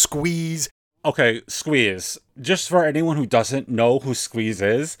Spout, Squeeze. Okay, Squeeze. Just for anyone who doesn't know who Squeeze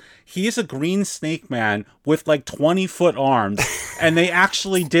is, he is a green snake man with like 20-foot arms, and they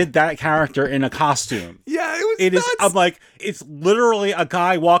actually did that character in a costume. Yeah, it was nuts. I'm like, it's literally a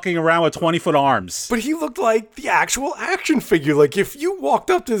guy walking around with 20-foot arms. But he looked like the actual action figure. Like, if you walked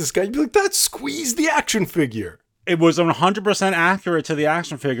up to this guy, you'd be like, that's Squeeze the action figure. It was 100% accurate to the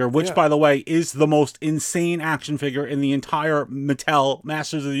action figure, which, by the way, is the most insane action figure in the entire Mattel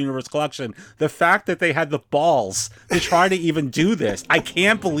Masters of the Universe collection. The fact that they had the balls to try to even do this, I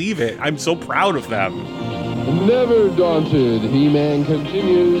can't believe it. I'm so proud of them. Never daunted, He-Man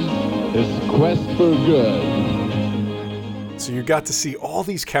continues his quest for good. So you got to see all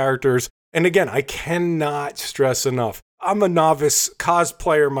these characters. And again, I cannot stress enough, I'm a novice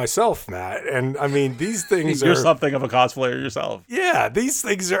cosplayer myself, Matt. And I mean, these things You're something of a cosplayer yourself. Yeah, these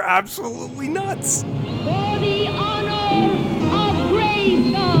things are absolutely nuts. For the honor of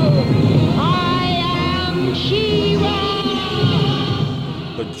Grayskull, I am She-Ra.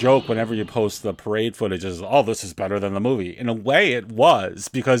 The joke whenever you post the parade footage is, oh, this is better than the movie. In a way, it was,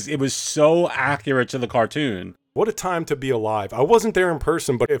 because it was so accurate to the cartoon. What a time to be alive. I wasn't there in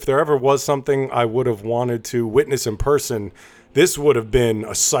person, but if there ever was something I would have wanted to witness in person, this would have been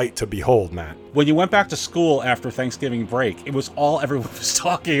a sight to behold, Matt. When you went back to school after Thanksgiving break, it was all everyone was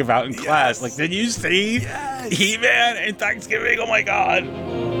talking about in class. Like, did you see He-Man in Thanksgiving? Oh my God.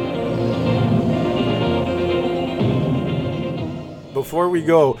 Before we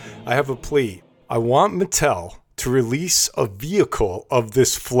go, I have a plea. I want Mattel to release a vehicle of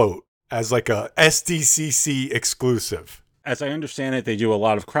this float as like a SDCC exclusive. As I understand it, they do a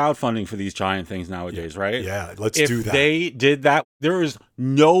lot of crowdfunding for these giant things nowadays, right? Yeah, let's do that. If they did that, there is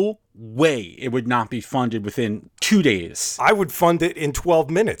no way it would not be funded within 2 days. I would fund it in 12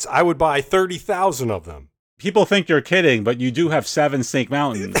 minutes. I would buy 30,000 of them. People think you're kidding, but you do have 7 Snake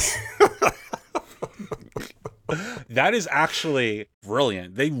Mountains. That is actually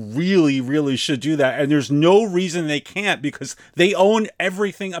brilliant. They really, really should do that. And there's no reason they can't because they own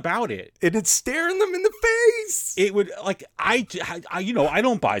everything about it. And it's staring them in the face. It would, like, I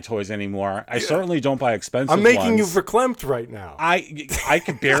don't buy toys anymore. I certainly don't buy expensive I'm making you ones. verklempt right now. I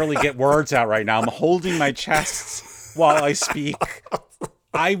can barely get words out right now. I'm holding my chest while I speak.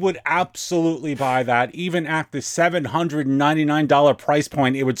 I would absolutely buy that. Even at the $799 price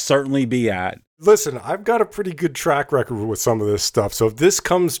point, it would certainly be at. Listen, I've got a pretty good track record with some of this stuff, so if this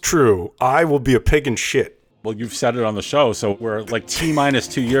comes true, I will be a pig in shit. Well, you've said it on the show, so we're like T-minus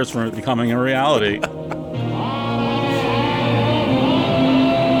 2 years from it becoming a reality. Together,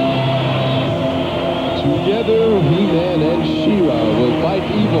 He-Man and She-Ra will fight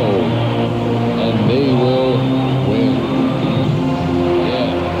evil, and they will win.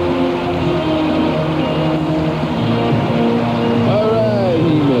 Yeah. All right,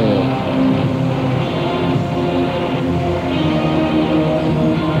 He-Man.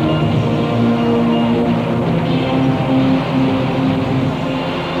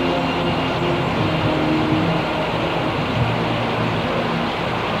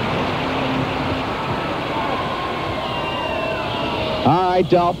 All right,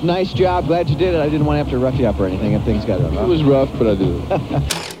 Dolph, nice job. Glad you did it. I didn't want to have to rough you up or anything if things got rough. It was rough, but I did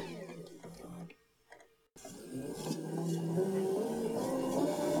it.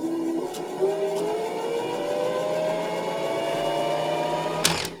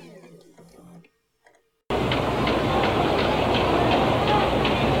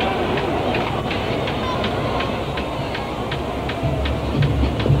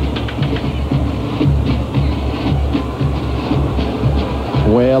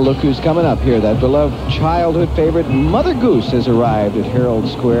 Well, look who's coming up here. That beloved childhood favorite, Mother Goose, has arrived at Herald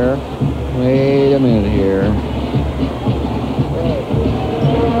Square. Wait a minute here.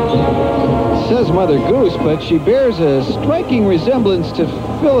 It says Mother Goose, but she bears a striking resemblance to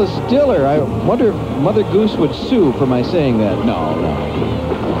Phyllis Diller. I wonder if Mother Goose would sue for my saying that. No.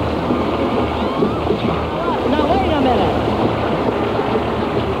 Now, wait a minute.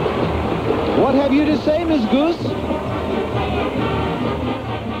 What have you to say, Miss Goose?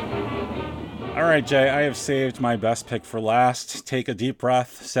 All right, Jay, I have saved my best pick for last. Take a deep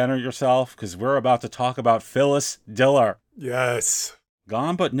breath, center yourself, because we're about to talk about Phyllis Diller. Yes.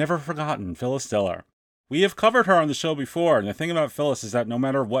 Gone but never forgotten, Phyllis Diller. We have covered her on the show before, and the thing about Phyllis is that no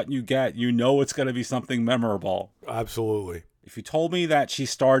matter what you get, you know it's going to be something memorable. Absolutely. If you told me that she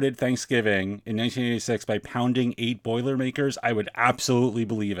started Thanksgiving in 1986 by pounding 8 Boilermakers, I would absolutely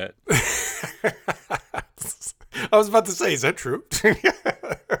believe it. I was about to say, is that true?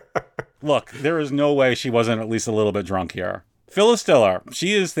 Look, there is no way she wasn't at least a little bit drunk here. Phyllis Diller,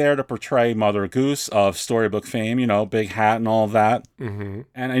 she is there to portray Mother Goose of storybook fame, you know, big hat and all of that. Mm-hmm.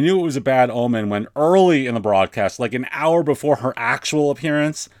 And I knew it was a bad omen when early in the broadcast, like an hour before her actual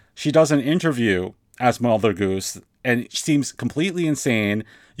appearance, she does an interview as Mother Goose, and she seems completely insane.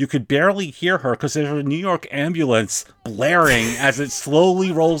 You could barely hear her because there's a New York ambulance blaring as it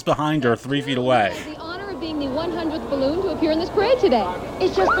slowly rolls behind her 3 feet away. The honor of being the 100th balloon to appear in this parade today.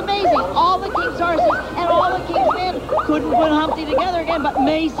 It's just amazing. All the king's horses and all the king's men couldn't put Humpty together again, but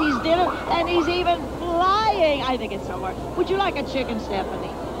Macy's did it, and he's even flying. I think it's somewhere. Would you like a chicken,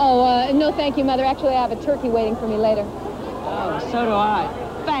 Stephanie? Oh, no thank you, Mother. Actually, I have a turkey waiting for me later. Oh, so do I.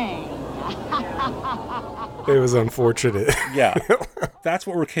 Bang! It was unfortunate. Yeah. That's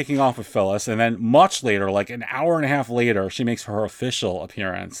what we're kicking off with Phyllis. And then much later, like an hour and a half later, she makes her official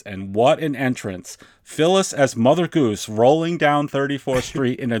appearance. And what an entrance. Phyllis as Mother Goose rolling down 34th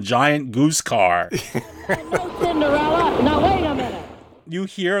Street in a giant goose car. No Cinderella. Now, wait a minute. You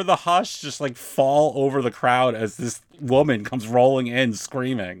hear the hush just like fall over the crowd as this woman comes rolling in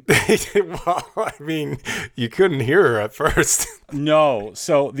screaming. Well, I mean, you couldn't hear her at first. No.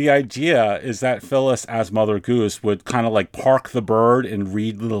 So the idea is that Phyllis as Mother Goose would kind of like park the bird and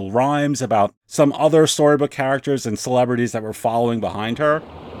read little rhymes about some other storybook characters and celebrities that were following behind her.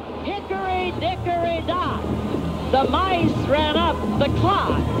 Hickory dickory dock. The mice ran up the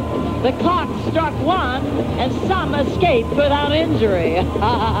clock. The clock struck 1, and some escaped without injury.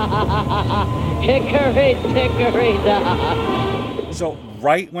 Hickory dickory dock. So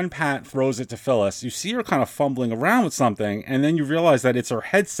right when Pat throws it to Phyllis, you see her kind of fumbling around with something, and then you realize that it's her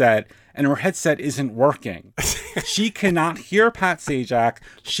headset, and her headset isn't working. She cannot hear Pat Sajak.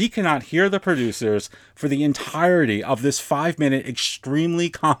 She cannot hear the producers for the entirety of this 5-minute,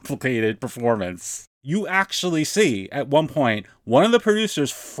 extremely complicated performance. You actually see, at one point, one of the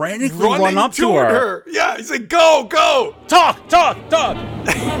producers frantically run up to her. Yeah, he's like, go, go! Talk! Go,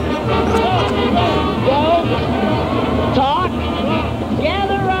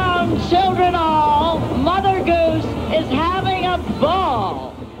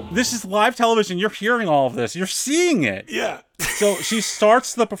 This is live television. You're hearing all of this. You're seeing it. Yeah. So she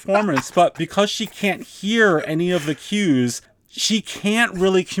starts the performance, but because she can't hear any of the cues, she can't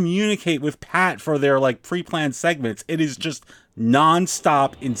really communicate with Pat for their like pre-planned segments. It is just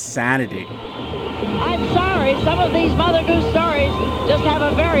non-stop insanity. I'm sorry, some of these Mother Goose stories just have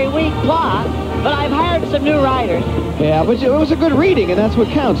a very weak plot, but I've hired some new writers. Yeah, but it was a good reading, and that's what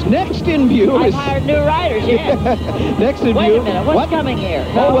counts. Next in view I've is... hired new writers, yeah. Next in view... Wait a minute, what's coming here?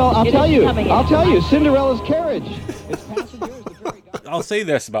 Oh, well, I'll tell you. I'll tell you, Cinderella's Carriage. It's passengers, the very... I'll say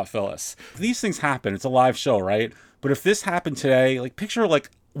this about Phyllis. These things happen. It's a live show, right? But if this happened today, like picture like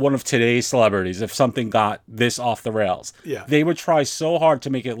one of today's celebrities, if something got this off the rails. Yeah. They would try so hard to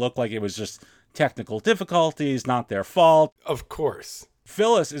make it look like it was just technical difficulties, not their fault. Of course.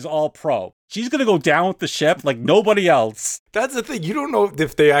 Phyllis is all pro. She's going to go down with the ship like nobody else. That's the thing. You don't know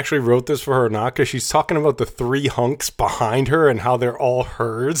if they actually wrote this for her or not, because she's talking about the 3 hunks behind her and how they're all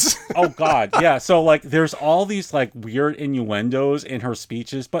hers. Oh, God. Yeah. So, like, there's all these, like, weird innuendos in her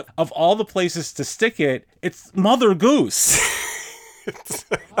speeches, but of all the places to stick it, it's Mother Goose.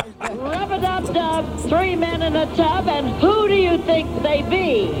 Rub-a-dub-dub, 3 men in a tub, and who do you think they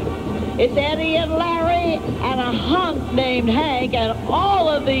be? It's Eddie and Larry and a hunk named Hank, and all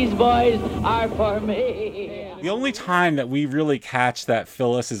of these boys are for me. The only time that we really catch that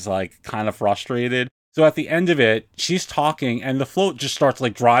Phyllis is, like, kind of frustrated. So at the end of it, she's talking, and the float just starts,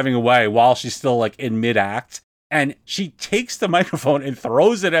 like, driving away while she's still, like, in mid-act. And she takes the microphone and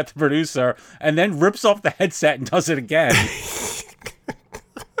throws it at the producer, and then rips off the headset and does it again.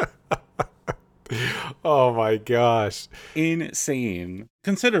 Oh my gosh. Insane.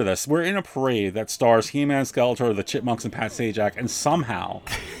 Consider this. We're in a parade that stars He-Man, Skeletor, the Chipmunks, and Pat Sajak, and somehow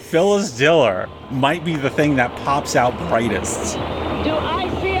Phyllis Diller might be the thing that pops out brightest. Do I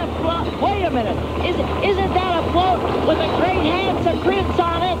see a float? Wait a minute. Isn't that a float with a great handsome prince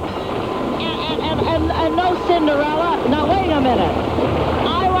on it? And no Cinderella? Now, wait a minute.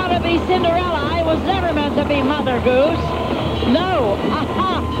 I want to be Cinderella. I was never meant to be Mother Goose. No.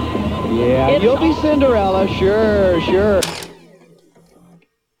 Aha. Yeah, you'll be Cinderella, sure.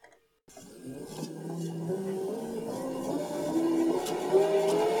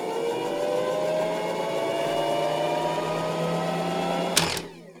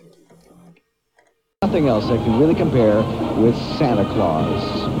 Nothing else that can really compare with Santa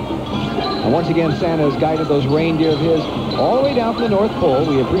Claus. And once again, Santa has guided those reindeer of his all the way down from the North Pole.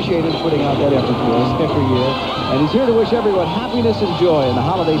 We appreciate him putting out that effort for us every year. And he's here to wish everyone happiness and joy in the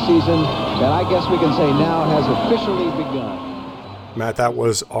holiday season that I guess we can say now has officially begun. Matt, that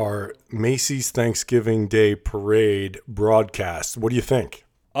was our Macy's Thanksgiving Day Parade broadcast. What do you think?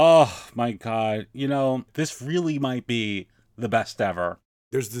 Oh, my God. You know, this really might be the best ever.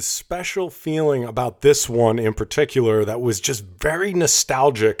 There's this special feeling about this one in particular that was just very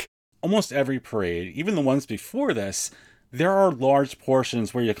nostalgic. Almost every parade, even the ones before this, there are large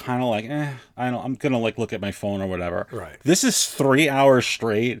portions where you're kind of like, I'm going to like look at my phone or whatever. Right. This is 3 hours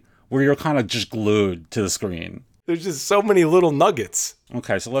straight where you're kind of just glued to the screen. There's just so many little nuggets.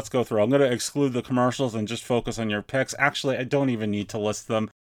 Okay, so let's go through. I'm going to exclude the commercials and just focus on your picks. Actually, I don't even need to list them.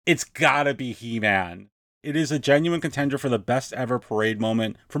 It's gotta be He-Man. It is a genuine contender for the best ever parade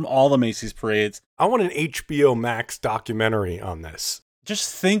moment from all the Macy's parades. I want an HBO Max documentary on this.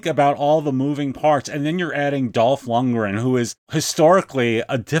 Just think about all the moving parts, and then you're adding Dolph Lundgren, who is historically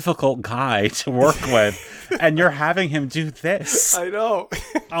a difficult guy to work with, and you're having him do this. I know.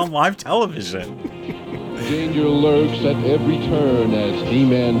 On live television. Danger lurks at every turn as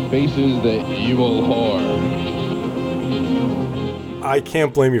He-Man faces the evil horde. I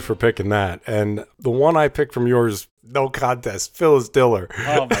can't blame you for picking that. And the one I picked from yours, no contest, Phyllis Diller.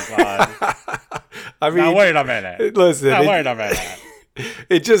 Oh, my God. I mean, now, wait a minute. Listen. Wait a minute.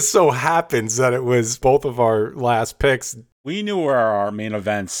 It just so happens that it was both of our last picks. We knew where our main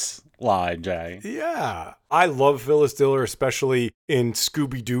events lie, Jay. Yeah. I love Phyllis Diller, especially in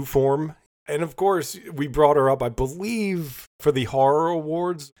Scooby-Doo form. And of course, we brought her up, I believe, for the horror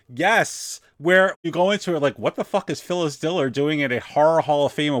awards. Yes, where you go into it like, what the fuck is Phyllis Diller doing at a Horror Hall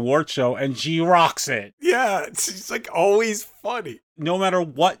of Fame award show? And she rocks it. Yeah, she's like always funny. No matter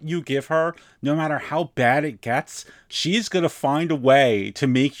what you give her, no matter how bad it gets, she's going to find a way to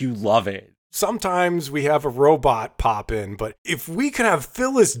make you love it. Sometimes we have a robot pop in, but if we could have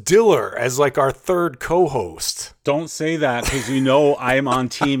Phyllis Diller as like our third co-host. Don't say that, because you know I'm on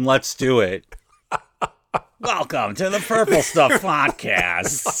team Let's Do It. Welcome to the Purple Stuff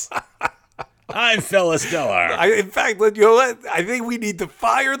Podcast. I'm Phyllis Diller. In fact, I think we need to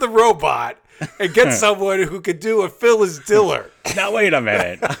fire the robot and get someone who could do a Phyllis Diller. Now, wait a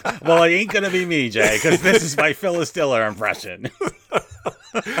minute. Well, it ain't going to be me, Jay, because this is my Phyllis Diller impression.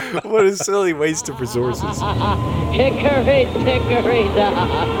 What a silly waste of resources. Hickory dickory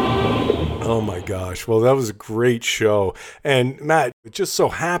dock. Oh my gosh. Well, that was a great show. And Matt, it just so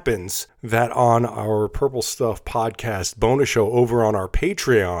happens that on our Purple Stuff podcast bonus show over on our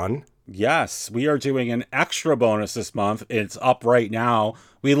Patreon. Yes, we are doing an extra bonus this month. It's up right now.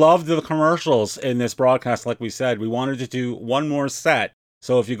 We love the commercials in this broadcast. Like we said, we wanted to do one more set.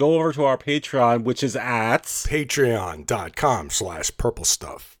 So if you go over to our Patreon, which is at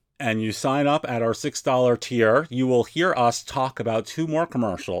patreon.com/purplestuff, and you sign up at our $6 tier, you will hear us talk about 2 more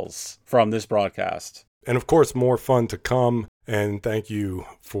commercials from this broadcast. And of course, more fun to come. And thank you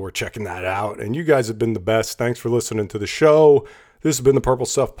for checking that out. And you guys have been the best. Thanks for listening to the show. This has been the Purple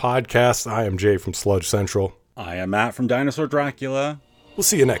Stuff Podcast. I am Jay from Sludge Central. I am Matt from Dinosaur Dracula. We'll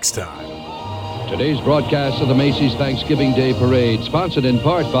see you next time. Today's broadcast of the Macy's Thanksgiving Day Parade, sponsored in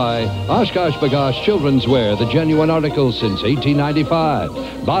part by Oshkosh Bagosh Children's Wear, the genuine article since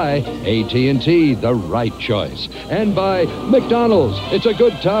 1895, by AT&T, the right choice, and by McDonald's. It's a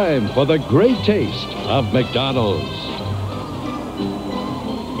good time for the great taste of McDonald's.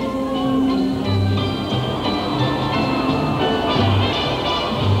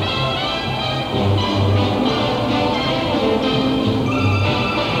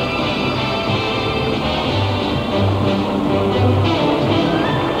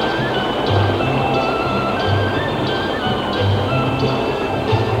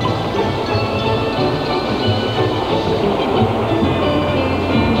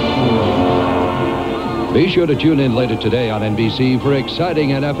 Be sure to tune in later today on NBC for exciting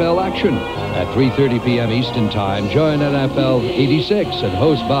NFL action. At 3:30 p.m. Eastern Time, join NFL 86 and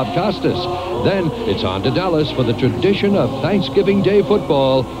host Bob Costas. Then it's on to Dallas for the tradition of Thanksgiving Day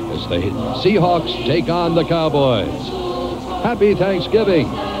football as the Seahawks take on the Cowboys. Happy Thanksgiving.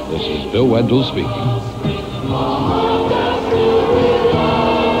 This is Bill Wendell speaking.